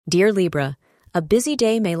Dear Libra, a busy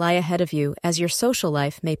day may lie ahead of you as your social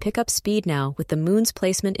life may pick up speed now with the moon's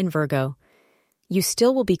placement in Virgo. You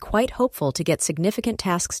still will be quite hopeful to get significant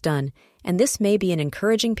tasks done, and this may be an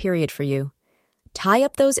encouraging period for you. Tie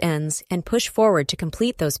up those ends and push forward to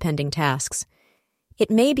complete those pending tasks.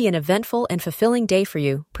 It may be an eventful and fulfilling day for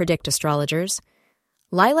you, predict astrologers.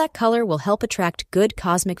 Lilac color will help attract good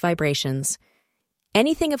cosmic vibrations.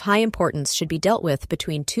 Anything of high importance should be dealt with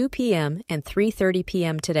between 2 p.m. and 3:30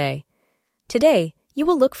 p.m. today. Today, you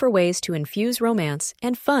will look for ways to infuse romance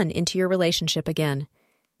and fun into your relationship again.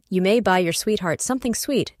 You may buy your sweetheart something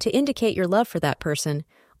sweet to indicate your love for that person,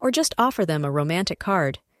 or just offer them a romantic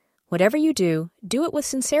card. Whatever you do it with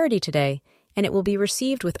sincerity today, and it will be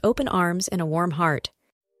received with open arms and a warm heart.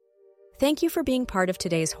 Thank you for being part of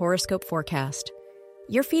today's horoscope forecast.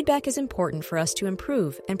 Your feedback is important for us to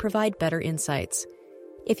improve and provide better insights.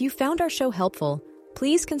 If you found our show helpful,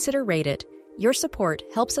 please consider rate it. Your support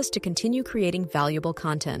helps us to continue creating valuable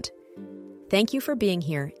content. Thank you for being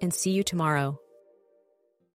here, and see you tomorrow.